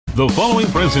The following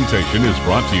presentation is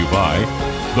brought to you by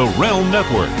the Realm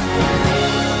Network.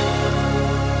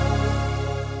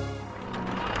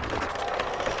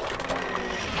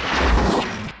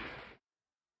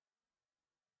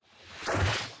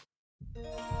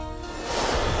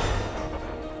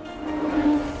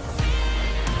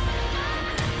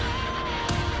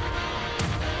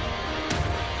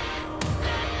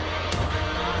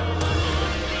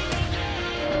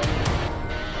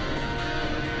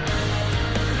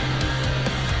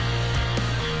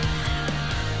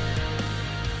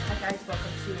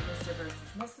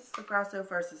 Grasso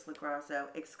versus LaGrasso,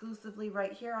 exclusively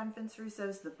right here on Vince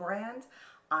Russo's The Brand.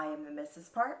 I am the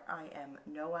Mrs. Part. I am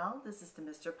Noel. This is the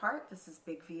Mr. Part. This is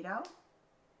Big Vito.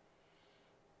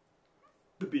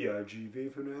 The B-I-G-V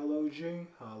from the L-O-G.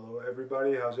 Hello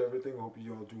everybody, how's everything? Hope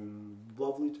you're all doing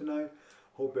lovely tonight.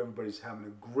 Hope everybody's having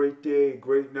a great day,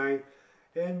 great night.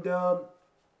 And,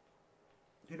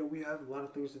 you know, we have a lot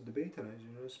of things to debate tonight, you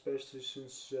know, especially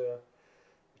since we're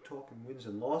talking wins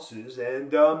and losses.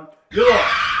 And, you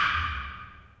lost!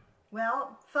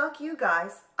 Well, fuck you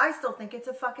guys. I still think it's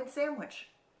a fucking sandwich.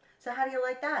 So how do you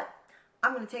like that?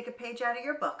 I'm going to take a page out of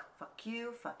your book. Fuck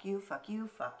you, fuck you, fuck you,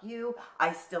 fuck you.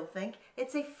 I still think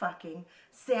it's a fucking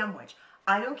sandwich.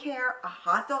 I don't care. A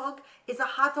hot dog is a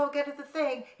hot dog out of the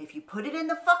thing. If you put it in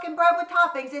the fucking bread with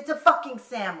toppings, it's a fucking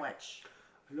sandwich.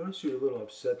 I noticed you're a little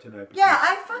upset tonight. Yeah,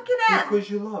 I fucking am. Because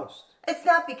you lost. It's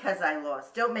not because I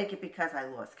lost. Don't make it because I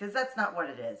lost, because that's not what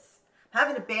it is. I'm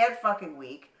having a bad fucking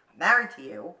week. I'm married to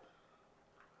you.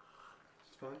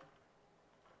 Fine.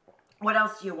 What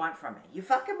else do you want from me? You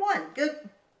fucking won. Good.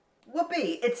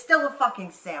 Whoopee. It's still a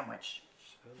fucking sandwich.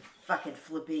 Fucking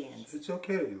Philippians. It's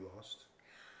okay that you lost.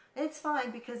 It's fine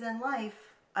because in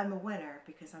life, I'm a winner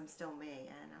because I'm still me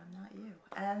and I'm not you.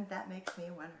 And that makes me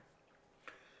a winner.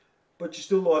 But you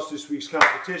still lost this week's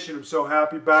competition. I'm so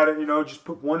happy about it. You know, just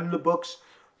put one in the books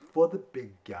for the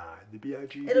big guy, the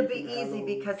B-I-G. It'll be easy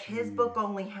because his book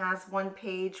only has one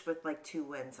page with like 2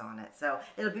 wins on it. So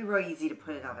it'll be real easy to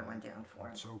put another one down for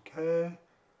him. It's okay.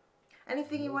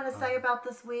 Anything you want to say about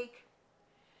this week?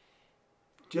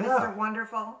 Yeah. Mr.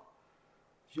 Wonderful?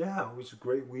 Yeah, it was a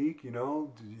great week, you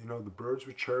know. The birds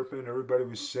were chirping, everybody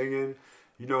was singing.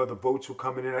 You know, the votes were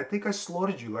coming in. I think I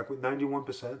slaughtered you, like with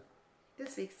 91%.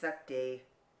 This week sucked, D.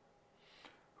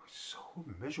 So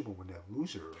miserable when they're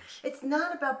losers. It's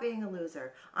not about being a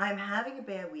loser. I'm having a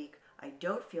bad week. I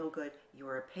don't feel good. You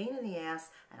are a pain in the ass,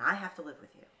 and I have to live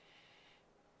with you.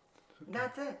 Okay.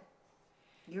 That's it.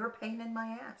 You're a pain in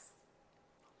my ass.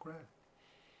 Great.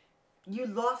 You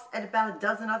lost at about a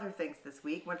dozen other things this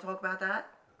week. Want to talk about that?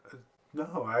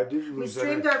 No, I didn't lose. We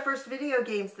streamed our first video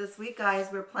games this week, guys.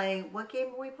 We're playing. What game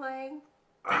are we playing?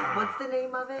 What's the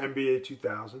name of it? NBA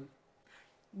 2000.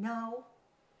 No.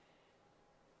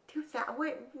 2000.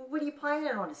 What are you playing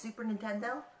it on? A Super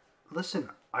Nintendo? Listen,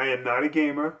 I am not a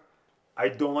gamer. I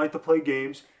don't like to play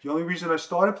games. The only reason I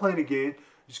started playing a game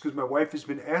is because my wife has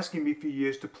been asking me for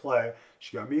years to play.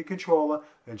 She got me a controller,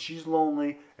 and she's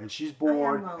lonely, and she's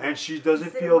bored, and she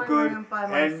doesn't feel good. Room by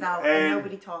myself, and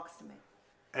nobody talks to me.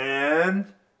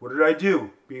 And what did I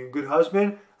do? Being a good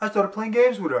husband, I started playing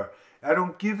games with her. I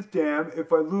don't give a damn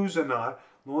if I lose or not,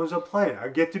 as long as I'm playing. I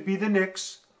get to be the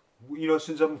Knicks. You know,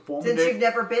 since I'm a former Nick. Since you've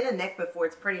never been a Nick before,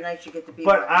 it's pretty nice you get to be.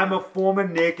 But I'm a former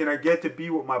Nick, and I get to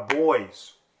be with my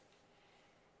boys.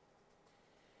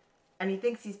 And he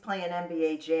thinks he's playing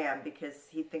NBA Jam because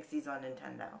he thinks he's on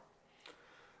Nintendo.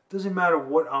 Doesn't matter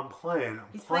what I'm playing.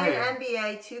 He's playing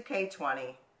NBA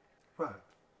 2K20. Right.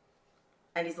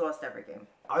 And he's lost every game.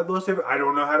 I lost every. I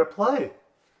don't know how to play.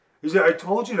 I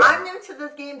told you that. I'm new to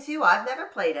this game too. I've never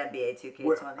played NBA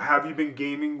 2K20. Have you been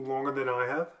gaming longer than I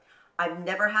have? I've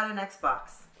never had an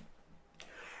Xbox.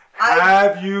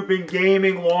 Have you been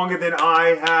gaming longer than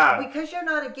I have? Because you're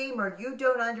not a gamer, you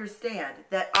don't understand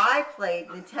that I played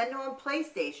Nintendo and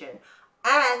PlayStation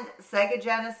and Sega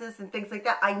Genesis and things like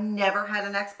that. I never had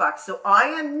an Xbox. So I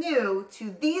am new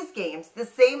to these games the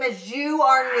same as you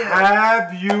are new.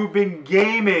 Have you been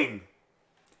gaming?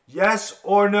 Yes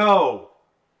or no?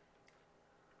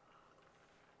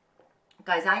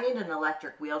 Guys, I need an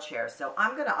electric wheelchair, so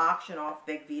I'm going to auction off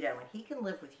Big Vito, and he can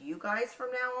live with you guys from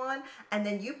now on, and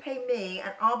then you pay me,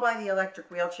 and I'll buy the electric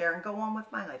wheelchair and go on with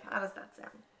my life. How does that sound?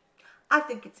 I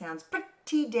think it sounds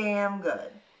pretty damn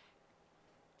good.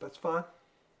 That's fine.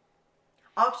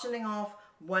 Auctioning off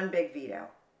one Big Vito.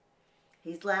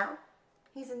 He's loud.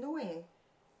 He's annoying.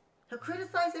 He'll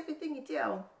criticize everything you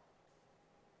do.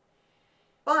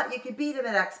 But you could beat him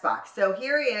at Xbox. So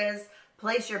here he is.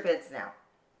 Place your bids now.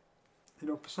 You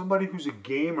know, for somebody who's a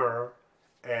gamer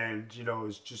and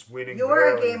is just winning.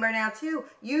 You're a barely. gamer now too.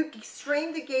 You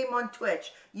stream the game on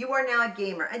Twitch. You are now a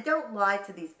gamer. And don't lie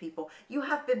to these people. You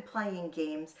have been playing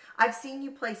games. I've seen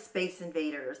you play Space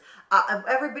Invaders.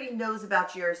 Everybody knows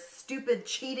about your stupid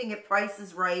cheating at Price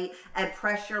is Right and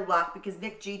Press Your Luck because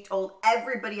Nick G told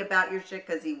everybody about your shit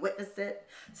because he witnessed it.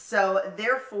 So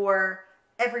therefore,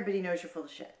 everybody knows you're full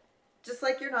of shit. Just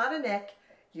like you're not a Nick.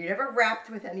 You never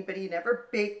rapped with anybody. You never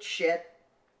baked shit.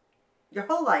 Your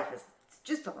whole life is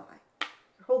just a lie.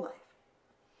 Your whole life.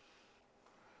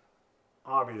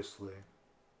 Obviously.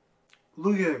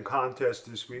 Looking at the contest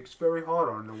this week, it's very hard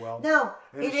on Noel. No,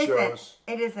 And it isn't. shows.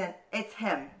 It isn't. It's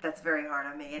him that's very hard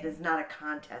on me. It is not a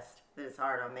contest that is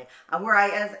hard on me. Where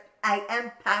I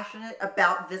am passionate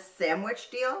about this sandwich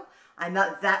deal, I'm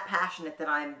not that passionate that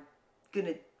I'm going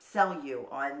to sell you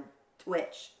on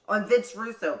Twitch, on Vince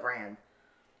Russo brand.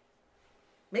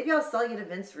 Maybe I'll sell you to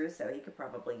Vince Russo. He could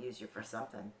probably use you for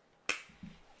something.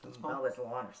 Mow his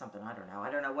lawn or something. I don't know. I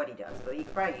don't know what he does, but he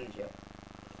could probably use you.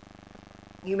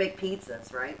 You make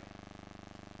pizzas, right?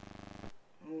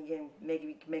 You can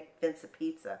make Vince a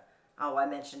pizza. Oh, I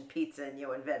mentioned pizza and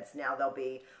you and Vince. Now there'll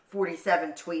be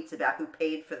 47 tweets about who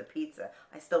paid for the pizza.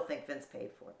 I still think Vince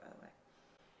paid for it, by the way.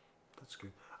 That's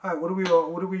good. All right, what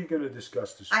are we going to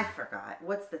discuss this week? I forgot.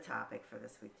 What's the topic for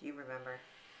this week? Do you remember?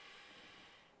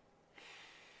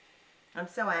 I'm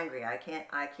so angry. I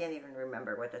can't even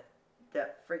remember what the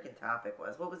freaking topic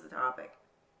was. What was the topic?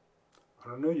 I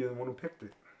don't know. You're the one who picked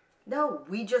it. No,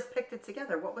 we just picked it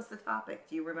together. What was the topic?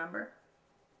 Do you remember?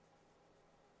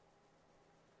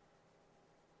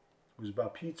 It was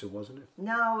about pizza, wasn't it?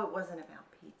 No, it wasn't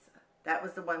about pizza. That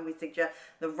was the one we suggest,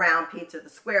 the round pizza, the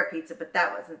square pizza, but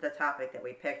that wasn't the topic that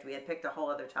we picked. We had picked a whole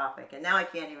other topic, and now I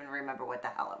can't even remember what the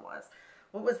hell it was.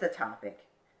 What was the topic?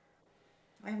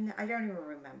 I don't even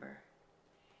remember.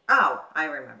 Oh, I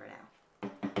remember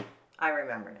now. I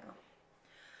remember now.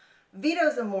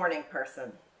 Vito's a morning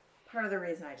person. Part of the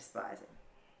reason I despise him.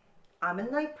 I'm a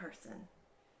night person.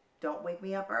 Don't wake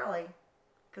me up early,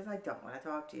 because I don't want to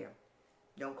talk to you.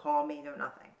 Don't call me, no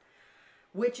nothing.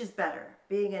 Which is better,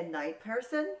 being a night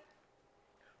person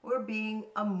or being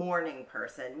a morning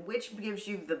person? Which gives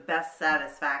you the best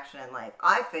satisfaction in life?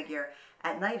 I figure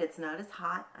at night it's not as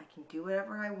hot. I can do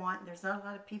whatever I want. There's not a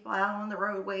lot of people out on the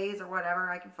roadways or whatever.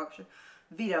 I can function.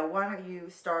 Vito, why don't you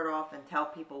start off and tell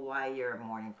people why you're a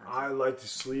morning person? I like to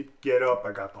sleep, get up.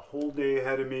 I got the whole day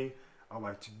ahead of me. I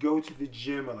like to go to the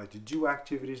gym. I like to do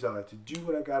activities. I like to do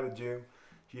what I got to do,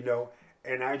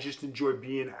 and I just enjoy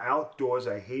being outdoors.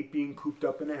 I hate being cooped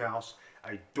up in the house.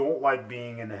 I don't like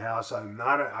being in the house. I am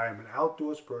an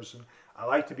outdoors person. I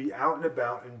like to be out and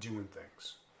about and doing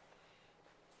things.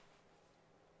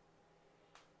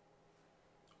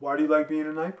 Why do you like being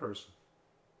a night person?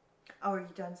 Oh, are you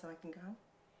done so I can go?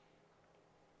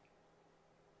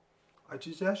 I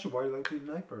just asked you why you like being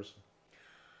a night person.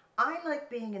 I like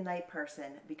being a night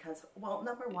person because, well,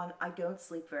 number one, I don't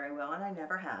sleep very well, and I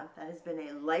never have. That has been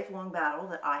a lifelong battle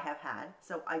that I have had,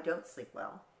 so I don't sleep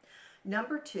well.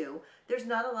 Number two, there's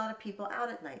not a lot of people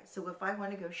out at night. So if I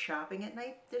want to go shopping at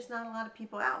night, there's not a lot of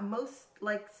people out. Most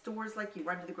stores, like you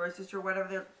run to the grocery store or whatever,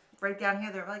 they're right down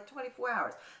here, they're like 24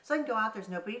 hours. So I can go out, there's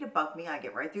nobody to bug me. I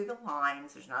get right through the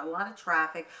lines. There's not a lot of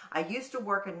traffic. I used to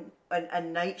work a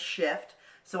night shift.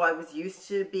 So I was used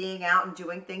to being out and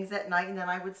doing things at night, and then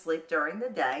I would sleep during the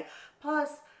day.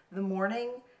 Plus, the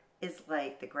morning is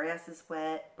like the grass is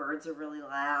wet, birds are really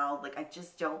loud. I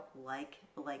just don't like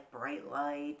bright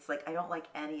lights. I don't like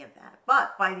any of that.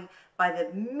 But by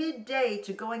the midday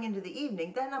to going into the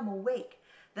evening, then I'm awake.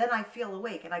 Then I feel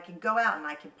awake, and I can go out and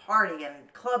I can party,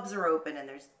 and clubs are open, and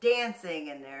there's dancing,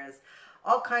 and there's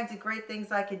all kinds of great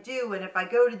things I could do. And if I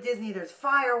go to Disney, there's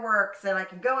fireworks, and I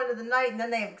can go into the night, and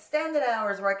then they have extended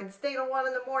hours where I can stay till 1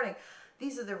 in the morning.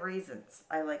 These are the reasons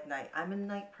I like night. I'm a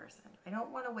night person. I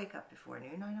don't want to wake up before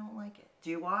noon. I don't like it.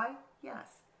 Do I? Yes.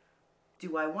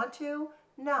 Do I want to?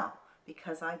 No,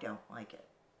 because I don't like it.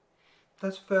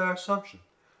 That's a fair assumption.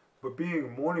 But being a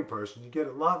morning person, you get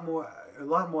a lot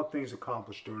more things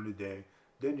accomplished during the day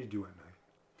than you do at night.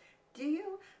 Do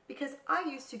you? Because I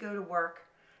used to go to work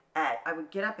I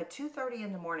would get up at 2:30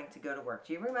 in the morning to go to work.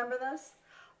 Do you remember this?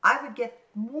 I would get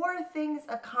more things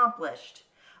accomplished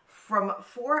from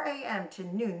 4 a.m. to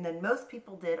noon than most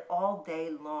people did all day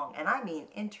long. And I mean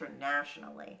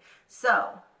internationally.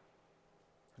 So,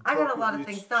 I got a lot of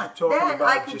things done. Then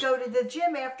I could go to the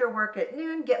gym after work at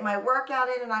noon, get my workout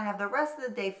in, and I'd have the rest of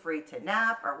the day free to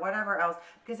nap or whatever else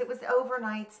because it was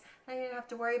overnights. I didn't have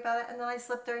to worry about it, and then I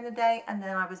slept during the day, and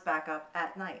then I was back up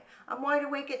at night. I'm wide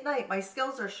awake at night. My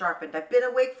skills are sharpened. I've been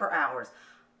awake for hours.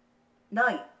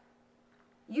 Night.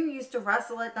 You used to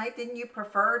wrestle at night. Didn't you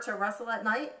prefer to wrestle at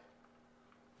night?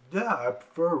 Yeah, I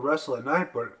prefer to wrestle at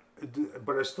night, but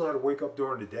I still had to wake up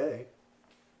during the day.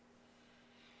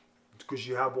 Because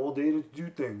you have all day to do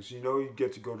things. You know, you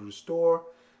get to go to the store.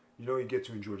 You know, you get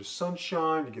to enjoy the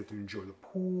sunshine. You get to enjoy the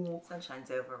pool.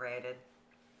 Sunshine's overrated.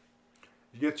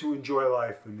 You get to enjoy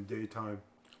life in the daytime.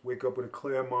 Wake up with a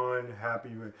clear mind, happy.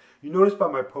 You notice by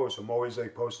my posts, I'm always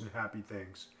like posting happy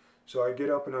things. So I get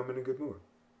up and I'm in a good mood.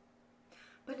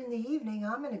 But in the evening,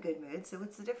 I'm in a good mood, so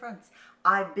what's the difference?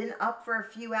 I've been up for a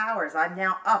few hours. I'm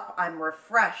now up. I'm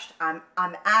refreshed. I'm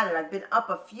at it. I've been up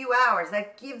a few hours.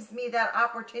 That gives me that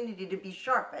opportunity to be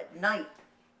sharp at night.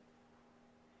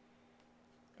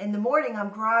 In the morning, I'm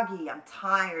groggy. I'm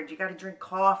tired. You got to drink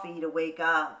coffee to wake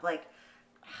up. Like,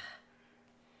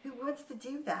 who wants to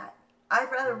do that? I'd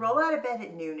rather roll out of bed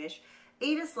at noonish,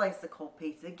 eat a slice of cold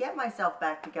pizza, get myself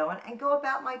back to going, and go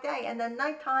about my day. And then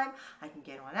nighttime, I can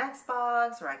get on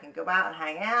Xbox, or I can go out and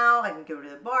hang out. I can go to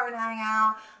the bar and hang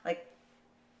out. Like,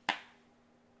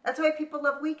 that's why people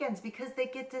love weekends, because they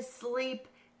get to sleep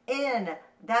in.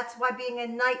 That's why being a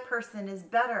night person is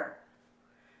better.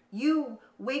 You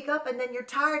wake up and then you're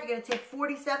tired. You're going to take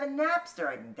 47 naps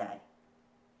during the day.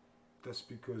 That's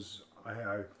because I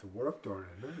have to work during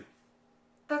the night.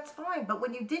 That's fine, but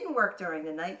when you didn't work during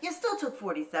the night, you still took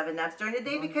 47 naps during the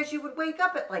day because you would wake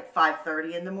up at like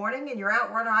 5:30 in the morning and you're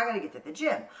out running. I got to get to the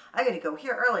gym. I got to go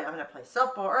here early. I'm going to play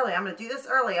softball early. I'm going to do this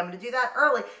early. I'm going to do that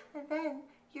early. And then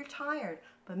you're tired.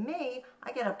 But me,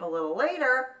 I get up a little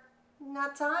later,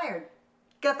 not tired.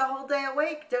 Got the whole day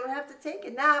awake. Don't have to take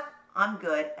a nap. I'm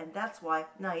good. And that's why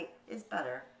night is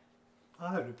better.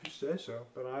 If you say so.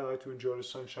 But I like to enjoy the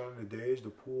sunshine in the days, the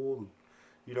pool,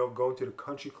 you know, going to the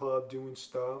country club, doing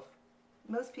stuff.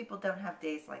 Most people don't have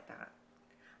days like that.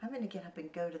 I'm going to get up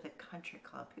and go to the country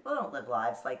club. People don't live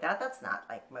lives like that. That's not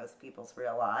like most people's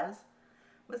real lives.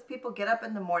 Most people get up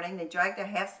in the morning, they drag their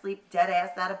half-sleep, dead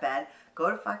ass out of bed, go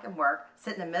to fucking work,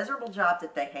 sit in a miserable job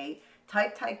that they hate,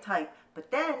 type.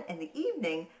 But then in the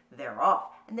evening, they're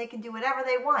off. And they can do whatever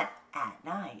they want at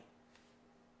night.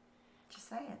 Just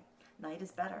saying. Night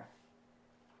is better.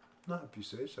 Not if you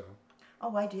say so.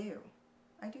 Oh, I do.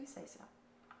 I do say so.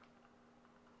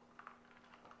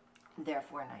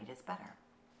 Therefore, night is better.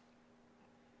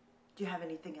 Do you have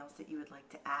anything else that you would like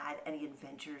to add? Any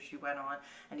adventures you went on?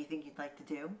 Anything you'd like to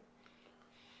do?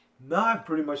 No, I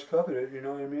pretty much covered it. You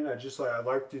know what I mean? I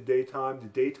like the daytime. The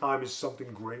daytime is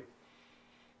something great.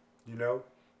 You know?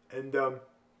 And,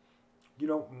 you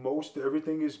know,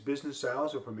 everything is business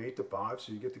hours are from 8 to 5.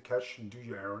 So you get to catch and do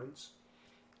your errands.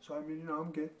 So, I mean, you know,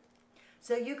 I'm good.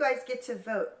 So you guys get to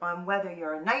vote on whether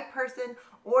you're a night person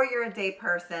or you're a day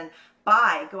person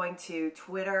by going to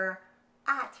Twitter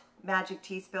at Magic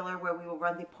Tea Spiller, where we will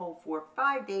run the poll for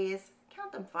 5 days.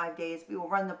 Count them 5 days. We will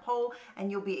run the poll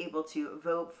and you'll be able to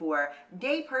vote for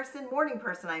day person, morning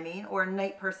person, or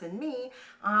night person, me.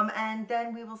 And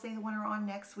then we will say the winner on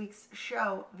next week's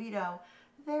show, Vito.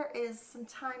 There is some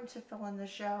time to fill in the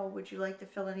show. Would you like to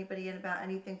fill anybody in about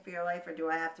anything for your life, or do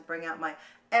I have to bring out my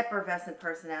effervescent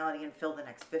personality and fill the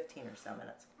next 15 or so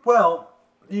minutes? Well,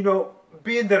 you know,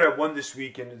 being that I won this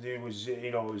weekend, it was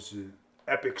an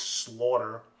epic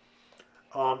slaughter.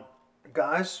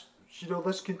 Guys, you know,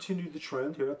 let's continue the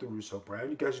trend here at the Russo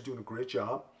brand. You guys are doing a great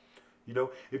job. You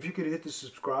know, if you could hit the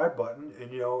subscribe button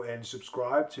and, you know, and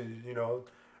subscribe to, you know,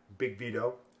 Big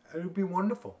Vito, it would be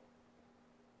wonderful.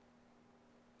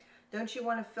 Don't you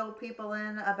want to fill people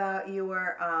in about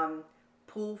your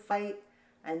pool fight,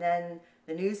 and then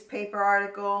the newspaper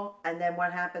article, and then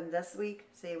what happened this week?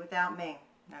 See, without me,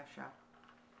 no show.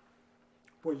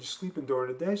 Well, you're sleeping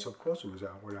during the day, so of course it was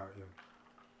out without you.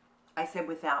 I said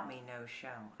without me, no show.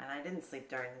 And I didn't sleep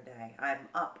during the day. I'm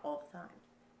up all the time.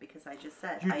 Because I just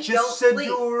said, You I just don't said sleep.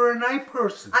 you were a night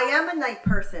person. I am a night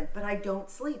person, but I don't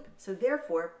sleep. So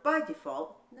therefore, by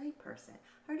default, night person.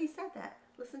 I already said that.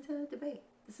 Listen to the debate.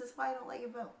 This is why I don't let you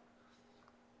vote.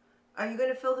 Are you going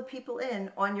to fill the people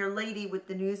in on your lady with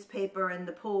the newspaper and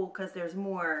the pool because there's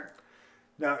more?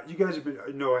 Now, you guys have been,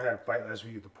 I know I had a fight last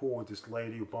week at the pool with this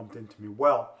lady who bumped into me.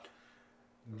 Well,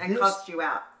 And cussed you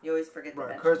out. You always forget to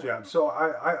mention cussed me out. So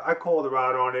I called her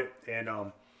out on it, and,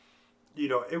 you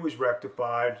know, it was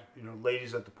rectified. You know,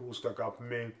 ladies at the pool stuck up for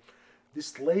me.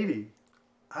 This lady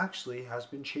actually has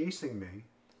been chasing me,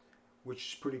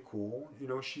 which is pretty cool. You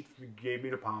know, she gave me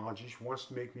an apology. She wants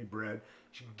to make me bread.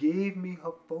 She gave me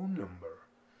her phone number.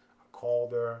 I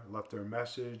called her, left her a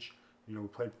message. You know, we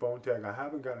played phone tag. I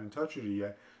haven't gotten in touch with her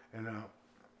yet. And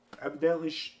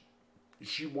evidently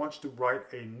she wants to write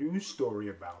a news story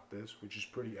about this, which is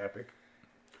pretty epic.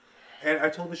 And I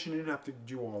told her she didn't have to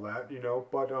do all that, you know.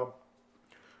 But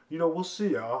we'll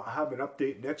see. I'll have an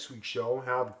update next week's show,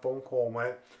 how the phone call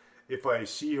went. If I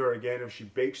see her again, if she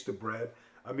bakes the bread.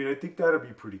 I mean, I think that'll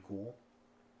be pretty cool.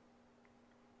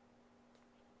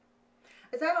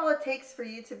 Is that all it takes for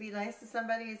you to be nice to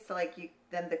somebody? Is to like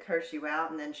them to curse you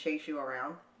out and then chase you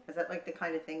around? Is that like the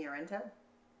kind of thing you're into?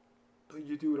 But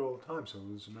you do it all the time, so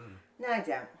it doesn't matter. No, I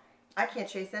don't. I can't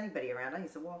chase anybody around. I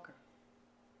use a walker.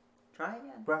 Try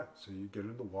again. Right, so you get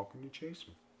in the walk and you chase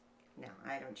me. No,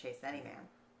 I don't chase any man.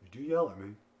 You do yell at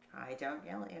me. I don't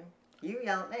yell at you. You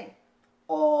yell at me.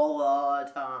 All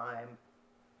the time.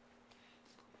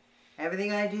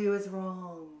 Everything I do is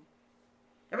wrong.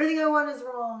 Everything I want is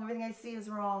wrong. Everything I see is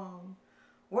wrong.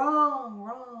 Wrong,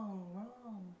 wrong,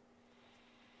 wrong.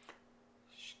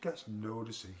 You guys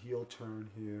notice a heel turn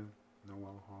here?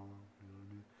 Noel Holland, you know what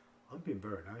I mean? I'm being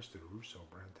very nice to the Russo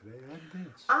brand today.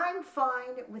 I'm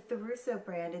fine with the Russo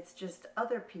brand. It's just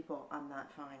other people I'm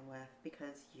not fine with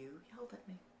because you yelled at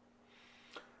me.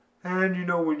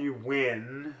 And when you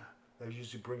win, that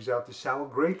usually brings out the sour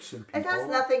grapes in people. It has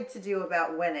nothing to do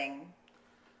about winning.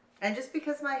 And just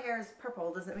because my hair is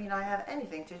purple doesn't mean I have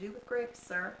anything to do with grapes,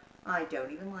 sir. I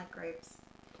don't even like grapes.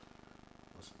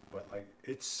 Listen, but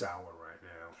it's sour right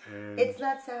now. And it's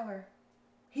not sour.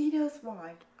 He knows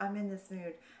why I'm in this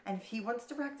mood. And if he wants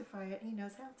to rectify it, he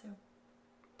knows how to.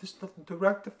 There's nothing to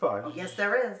rectify. Oh, yes,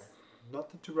 there is.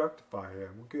 Nothing to rectify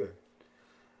here. We're good.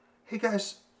 Hey,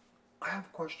 guys, I have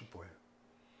a question for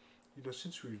you.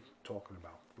 Since we're talking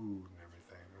about food and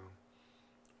everything,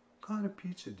 what kind of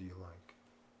pizza do you like?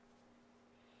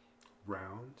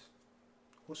 Round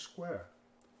or square?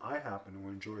 I happen to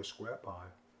enjoy a square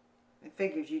pie. I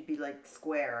figured you'd be like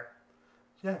square.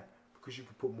 Yeah, because you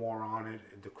can put more on it.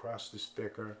 The crust is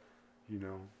thicker,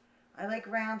 I like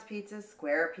round pizzas.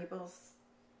 Square people's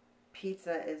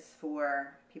pizza is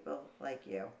for people like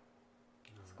you.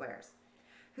 Squares.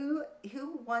 Who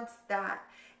wants that?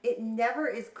 It never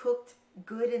is cooked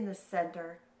good in the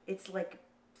center. It's like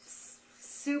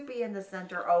soupy in the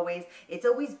center always. It's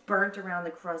always burnt around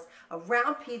the crust. A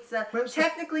round pizza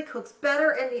technically cooks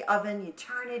better in the oven. You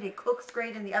turn it, it cooks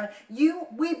great in the oven.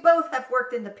 We both have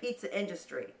worked in the pizza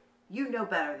industry. You know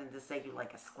better than to say you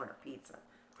like a square pizza.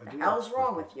 What the hell's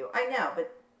wrong with you? I know,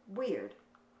 but weird.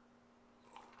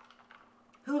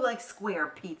 Who likes square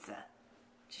pizza?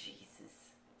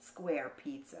 Jesus. Square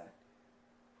pizza.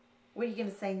 What are you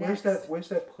going to say next? Where's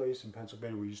that place in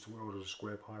Pennsylvania we used to order a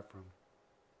square pie from?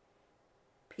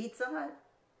 Pizza Hut?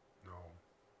 No.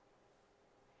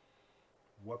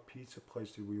 What pizza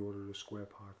place did we order the square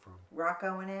pie from?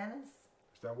 Rocco and Anna's?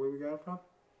 Is that where we got it from?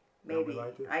 Maybe.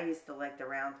 I used to like the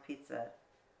round pizza.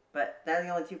 But they're the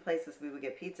only two places we would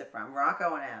get pizza from.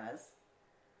 Rocco and Anna's.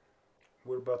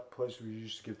 What about the place we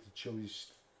used to get the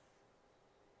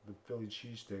Philly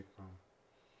cheesesteak from?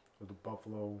 Or the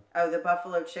Buffalo... Oh, the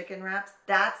Buffalo chicken wraps?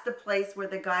 That's the place where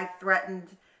the guy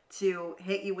threatened to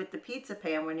hit you with the pizza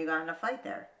pan when you got in a fight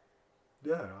there.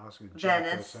 Yeah, I was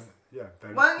Venice. Yeah,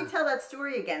 Venice. Why don't you tell that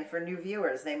story again for new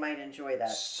viewers? They might enjoy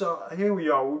that. So, here we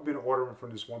are. We've been ordering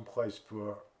from this one place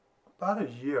for about a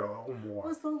year or more. It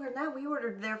was longer than that. We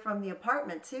ordered there from the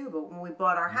apartment too, but when we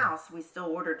bought our house, we still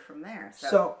ordered from there.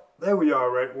 So there we are,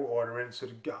 right? We're ordering. So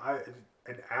the guy,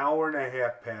 an hour and a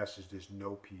half passes. There's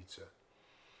no pizza.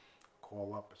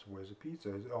 Call up. So where's the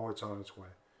pizza? Oh, it's on its way.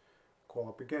 Call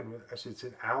up again. I said, it's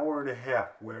an hour and a half.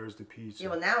 Where is the pizza? Yeah,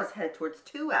 well, now it's headed towards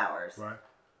 2 hours. Right.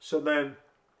 So then,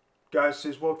 guy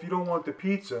says, well, if you don't want the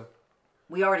pizza.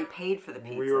 We already paid for the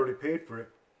pizza. We already paid for it.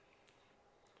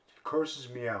 He curses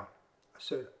me out. I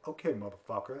said, okay,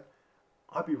 motherfucker.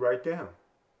 I'll be right down.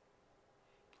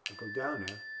 I go down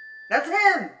there. That's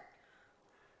him!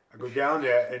 I go down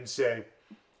there and say,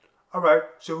 all right,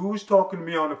 so who was talking to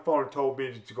me on the phone and told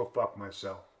me to go fuck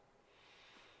myself?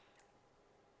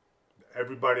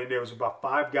 Everybody in there was about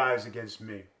 5 guys against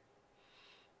me.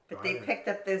 But they picked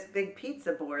up those big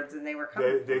pizza boards and they were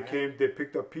coming. They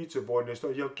picked up pizza board and they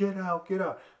started yelling, get out, get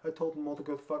out. I told them all to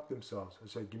go fuck themselves. I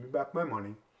said, give me back my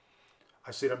money.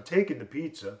 I said, I'm taking the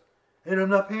pizza and I'm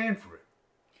not paying for it.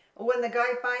 When the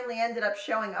guy finally ended up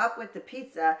showing up with the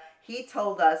pizza, he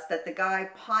told us that the guy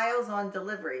piles on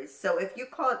deliveries. So if you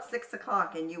call at 6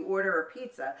 o'clock and you order a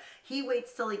pizza, he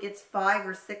waits till he gets 5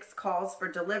 or 6 calls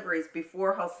for deliveries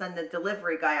before he'll send the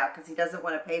delivery guy out because he doesn't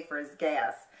want to pay for his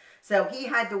gas. So he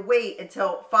had to wait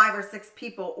until 5 or 6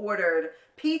 people ordered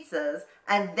pizzas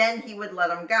and then he would let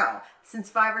them go. Since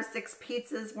 5 or 6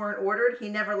 pizzas weren't ordered, he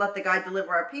never let the guy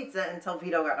deliver our pizza until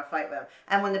Vito got in a fight with him.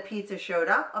 And when the pizza showed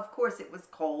up, of course it was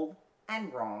cold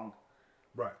and wrong.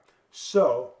 Right.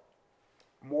 So,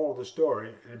 moral of the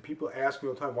story, and people ask me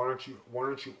all the time, why don't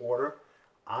you order?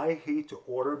 I hate to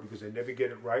order because I never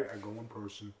get it right. I go in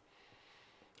person.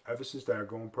 Ever since that, I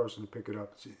go in person to pick it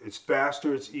up. It's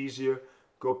faster, it's easier.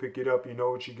 Go pick it up. You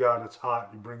know what you got. It's hot.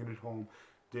 You're bringing it home.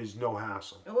 There's no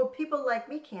hassle. Well, people like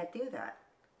me can't do that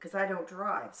because I don't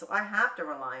drive. So I have to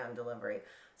rely on delivery.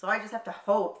 So I just have to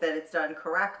hope that it's done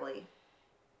correctly.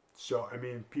 So, I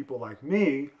mean, people like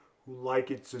me who like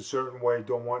it a certain way,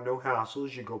 don't want no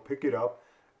hassles. You go pick it up.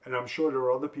 And I'm sure there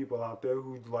are other people out there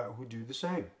who do the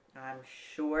same. I'm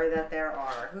sure that there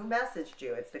are. Who messaged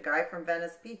you? It's the guy from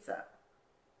Venice Pizza.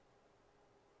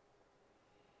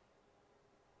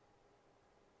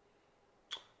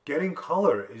 Getting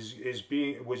Color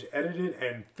was edited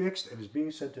and fixed and is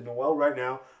being sent to Noel right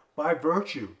now by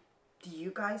Virtue. Do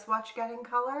you guys watch Getting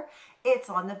Color? It's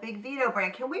on the Big Vito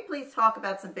brand. Can we please talk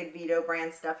about some Big Vito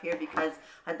brand stuff here? Because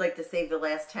I'd like to save the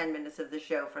last 10 minutes of the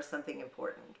show for something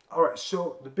important. All right,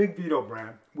 so the Big Vito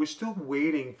brand, we're still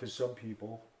waiting for some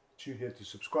people to hit the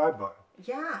subscribe button.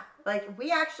 Yeah, like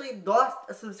we actually lost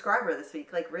a subscriber this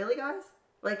week. Like, really, guys?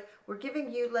 Like, we're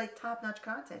giving you like top-notch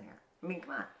content here. I mean,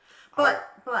 come on. But,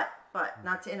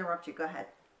 not to interrupt you. Go ahead.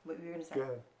 What were you going to say? Go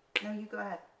ahead. No, you go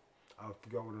ahead. I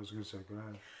forgot what I was going to say. Go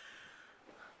ahead.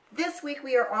 This week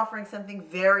we are offering something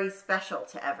very special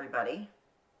to everybody.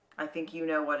 I think you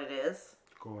know what it is.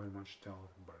 Go ahead, why don't you tell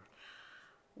everybody?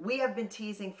 We have been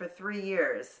teasing for 3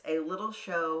 years a little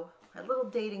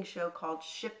dating show called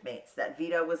Shipmates that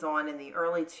Vito was on in the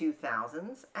early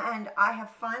 2000s. And I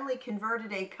have finally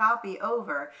converted a copy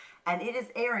over, and it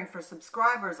is airing for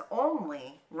subscribers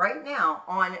only right now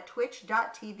on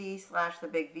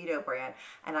twitch.tv/thebigvitobrand.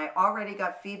 And I already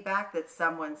got feedback that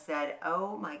someone said,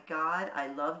 oh my God, I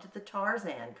loved the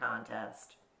Tarzan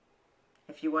contest.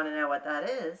 If you want to know what that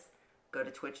is, go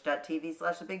to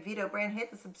twitch.tv/thebigvitobrand,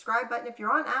 hit the subscribe button. If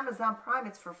you're on Amazon Prime,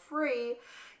 it's for free.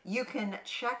 You can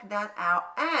check that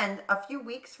out. And a few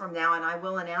weeks from now, and I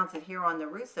will announce it here on the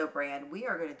Russo brand, we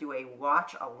are going to do a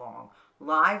watch along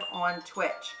live on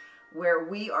Twitch where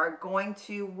we are going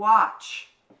to watch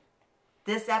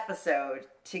this episode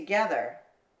together.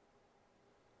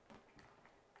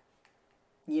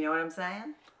 You know what I'm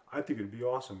saying? I think it'd be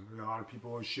awesome. A lot of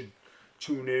people should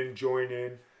tune in, join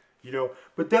in, you know.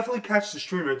 But definitely catch the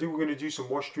stream. I think we're going to do some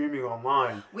more streaming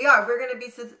online. We are. We're going to be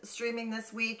streaming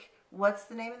this week. What's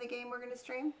the name of the game we're going to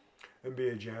stream?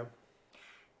 NBA Jam.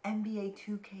 NBA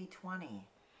 2K20.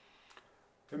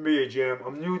 NBA Jam.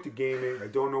 I'm new at the gaming. I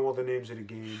don't know all the names of the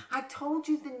game. I told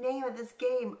you the name of this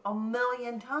game a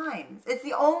million times. It's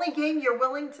the only game you're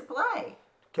willing to play.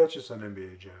 Catch us on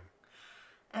NBA Jam.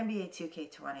 NBA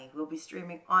 2K20. We'll be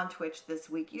streaming on Twitch this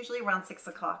week. Usually around 6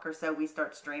 o'clock or so we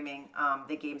start streaming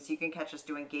the game. So you can catch us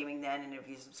doing gaming then. And if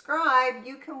you subscribe,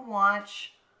 you can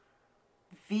watch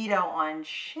Vito on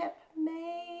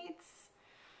Shipmates.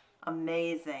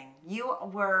 Amazing. You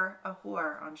were a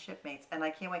whore on Shipmates, and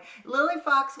I can't wait. Lily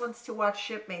Fox wants to watch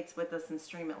Shipmates with us and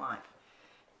stream it live.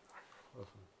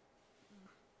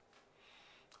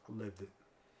 I lived it.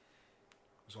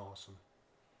 It was awesome.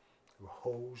 There were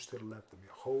hoes to the left of me,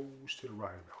 hoes to the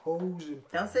right of me, hoes in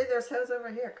front. Don't say there's hoes over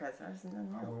here, because there's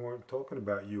nothing wrong. We weren't talking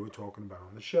about you, we're talking about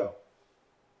on the show.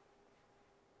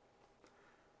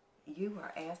 You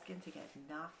are asking to get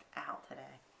knocked out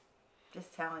today.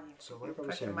 Just telling you. So you're like I was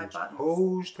pushing saying, my there's buttons.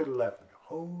 hoes to the left of me,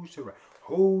 hoes to the right,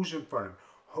 hoes in front of me,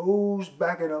 hoes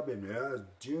backing up in me. I was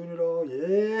doing it all,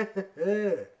 yeah.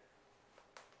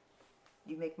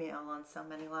 You make me ill on so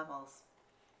many levels.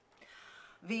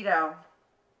 Vito,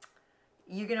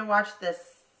 you gonna watch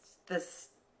this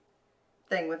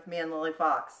thing with me and Lily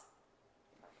Fox?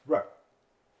 Right.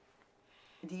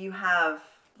 Do you have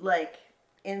like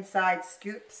inside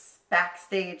scoops,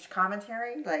 backstage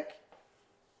commentary? Like,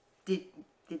 did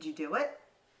you do it?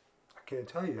 I can't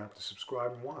tell you. You have to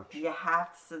subscribe and watch. You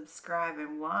have to subscribe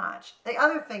and watch. The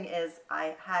other thing is,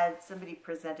 I had somebody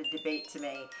present a debate to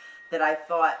me that I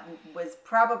thought was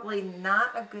probably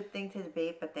not a good thing to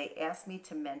debate, but they asked me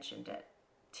to mention it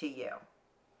to you.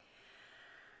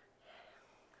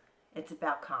 It's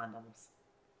about condoms.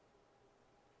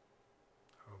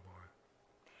 Oh boy.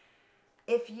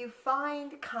 If you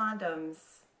find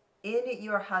condoms in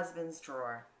your husband's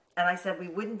drawer, and I said we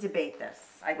wouldn't debate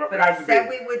this, but I said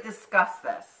we would discuss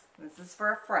this. This is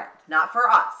for a friend, not for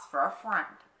us, for a friend.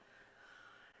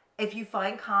 If you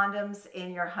find condoms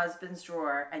in your husband's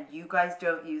drawer and you guys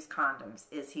don't use condoms,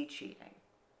 is he cheating?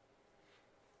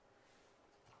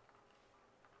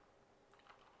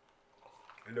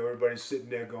 I know everybody's sitting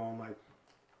there going like...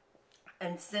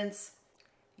 And since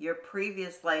your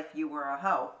previous life you were a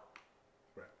hoe,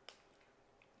 Right.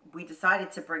 we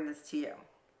decided to bring this to you.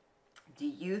 Do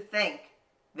you think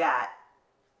that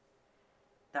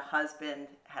the husband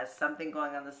has something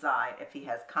going on the side if he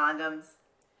has condoms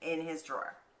in his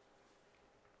drawer?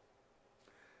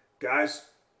 Guys,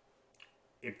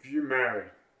 if you're married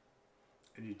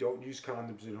and you don't use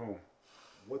condoms at home,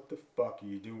 what the fuck are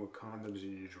you doing with condoms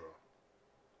in your drawer?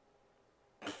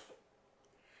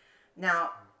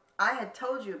 Now, I had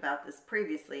told you about this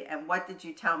previously, and what did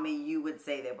you tell me you would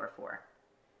say they were for?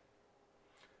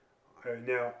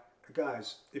 Now,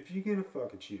 guys, if you're gonna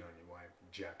fucking cheat on your wife,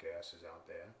 jackasses out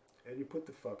there, and you put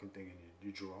the fucking thing in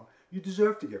your drawer, you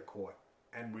deserve to get caught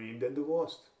and reamed and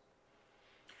divorced.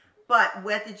 But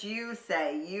what did you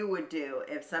say you would do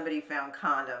if somebody found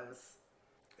condoms?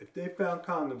 If they found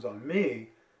condoms on me,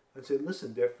 I'd say,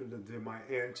 listen, they're my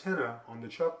antenna on the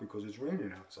truck because it's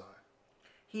raining outside.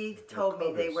 He told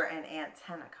me they were an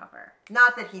antenna cover.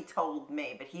 Not that he told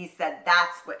me, but he said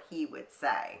that's what he would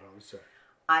say. What I would say.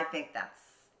 I think that's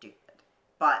stupid.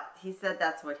 But he said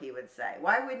that's what he would say.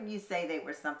 Why wouldn't you say they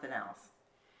were something else?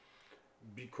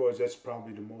 Because that's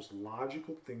probably the most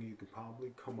logical thing you could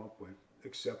probably come up with,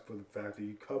 except for the fact that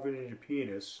you're covered in your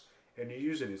penis and you're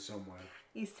using it somewhere.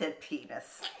 You said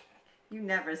penis. You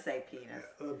never say penis.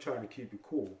 I'm trying to keep it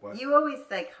cool, but You always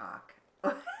say cock.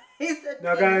 He said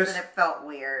now, penis guys, and it felt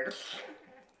weird.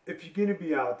 if you're gonna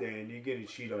be out there and you're gonna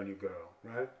cheat on your girl,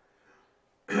 right?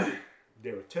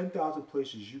 There are 10,000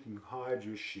 places you can hide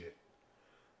your shit.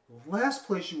 The last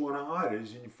place you want to hide it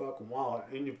is in your fucking wallet,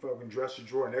 in your fucking dresser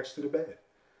drawer next to the bed.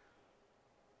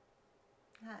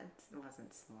 That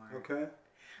wasn't smart. Okay?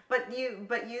 But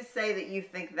you say that you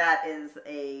think that is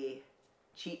a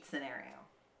cheat scenario.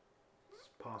 It's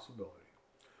a possibility.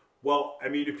 Well, I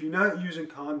mean, if you're not using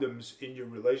condoms in your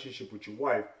relationship with your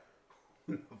wife,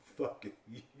 who the fuck are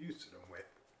you using them with?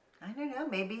 I don't know.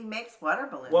 Maybe he makes water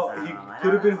balloons. Well, he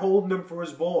could have been holding them for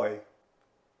his boy.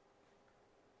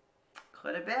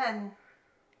 Could have been.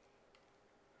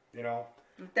 You know?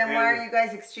 Then why are you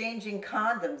guys exchanging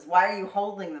condoms? Why are you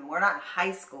holding them? We're not in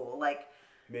high school. Like,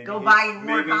 go buy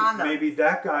more condoms. Maybe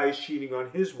that guy is cheating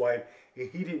on his wife and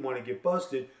he didn't want to get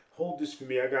busted. Hold this for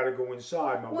me. I gotta go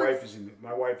inside. My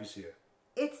wife is here.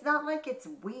 It's not like it's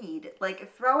weed.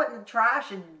 Like, throw it in the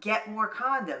trash and get more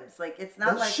condoms. Like, it's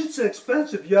not That like... shit's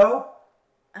expensive, yo.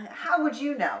 How would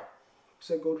you know?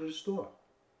 So go to the store.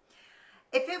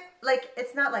 If it, like,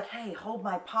 it's not like, hey, hold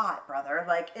my pot, brother.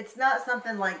 Like, it's not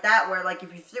something like that where, like,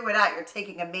 if you threw it out, you're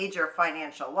taking a major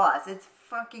financial loss. It's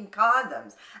fucking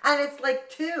condoms. And it's like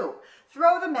 2.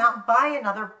 Throw them out, buy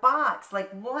another box.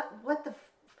 Like, what the...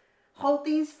 Hold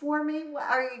these for me? What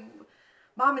are you...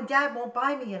 Mom and Dad won't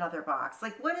buy me another box.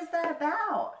 Like, what is that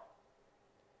about?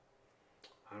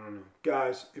 I don't know.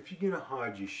 Guys, if you're gonna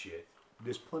hide your shit,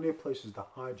 there's plenty of places to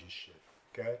hide your shit,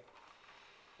 okay?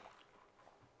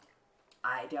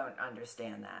 I don't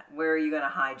understand that. Where are you going to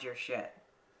hide your shit?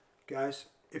 Guys,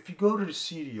 if you go to the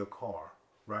seat of your car,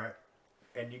 right,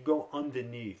 and you go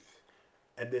underneath,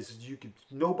 and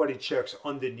nobody checks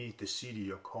underneath the seat of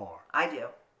your car. I do.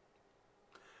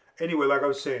 Anyway, like I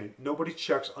was saying, nobody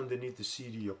checks underneath the seat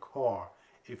of your car.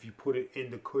 If you put it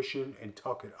in the cushion and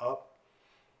tuck it up,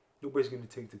 nobody's going to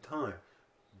take the time.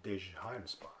 There's your hiding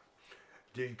spot.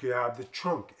 Then you could have the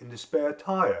trunk and the spare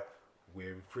tire.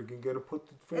 Where are we freaking going to put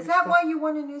the... Is that why you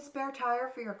want a new spare tire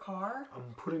for your car?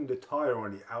 I'm putting the tire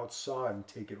on the outside and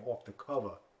take it off the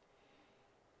cover.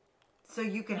 So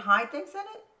you can hide things in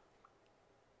it?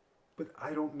 But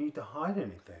I don't need to hide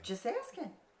anything. Just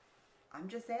asking. I'm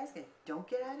just asking. Don't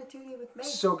get attitudey with me.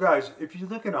 So guys, if you're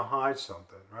looking to hide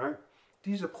something, right?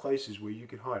 These are places where you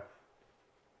can hide.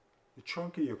 The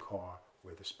trunk of your car,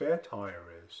 where the spare tire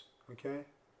is, okay?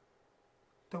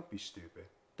 Don't be stupid.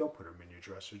 Don't put them in your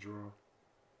dresser drawer.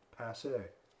 Passe.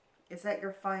 Is that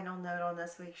your final note on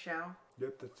this week's show?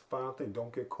 Yep, that's the final thing.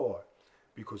 Don't get caught.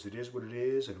 Because it is what it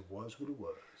is and it was what it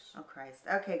was. Oh, Christ.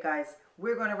 Okay, guys.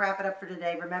 We're going to wrap it up for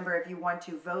today. Remember, if you want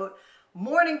to vote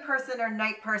morning person or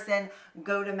night person,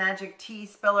 go to Magic T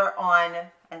Spiller and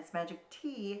it's Magic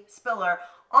T Spiller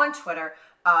on Twitter.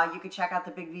 You can check out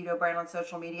the Big Vito brand on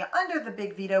social media under the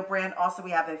Big Vito brand. Also,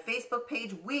 we have a Facebook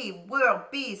page. We will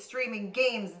be streaming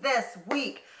games this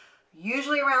week,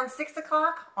 usually around 6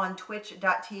 o'clock on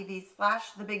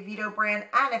twitch.tv/the Big Vito brand.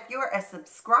 And if you're a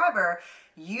subscriber,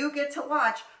 you get to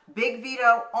watch Big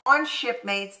Vito on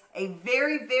Shipmates, a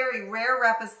very, very rare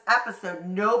episode.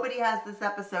 Nobody has this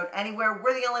episode anywhere.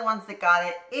 We're the only ones that got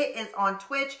it. It is on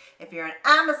Twitch. If you're an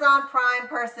Amazon Prime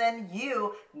person,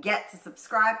 you get to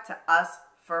subscribe to us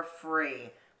for free.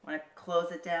 Want to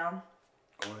close it down?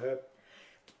 Go ahead.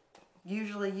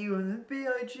 Usually you and the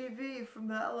BIGV from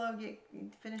the LOG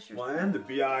finish your... Well, I am the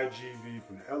BIGV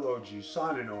from LOG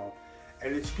signing off,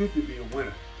 and it's good to be a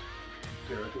winner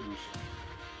here at the Russo.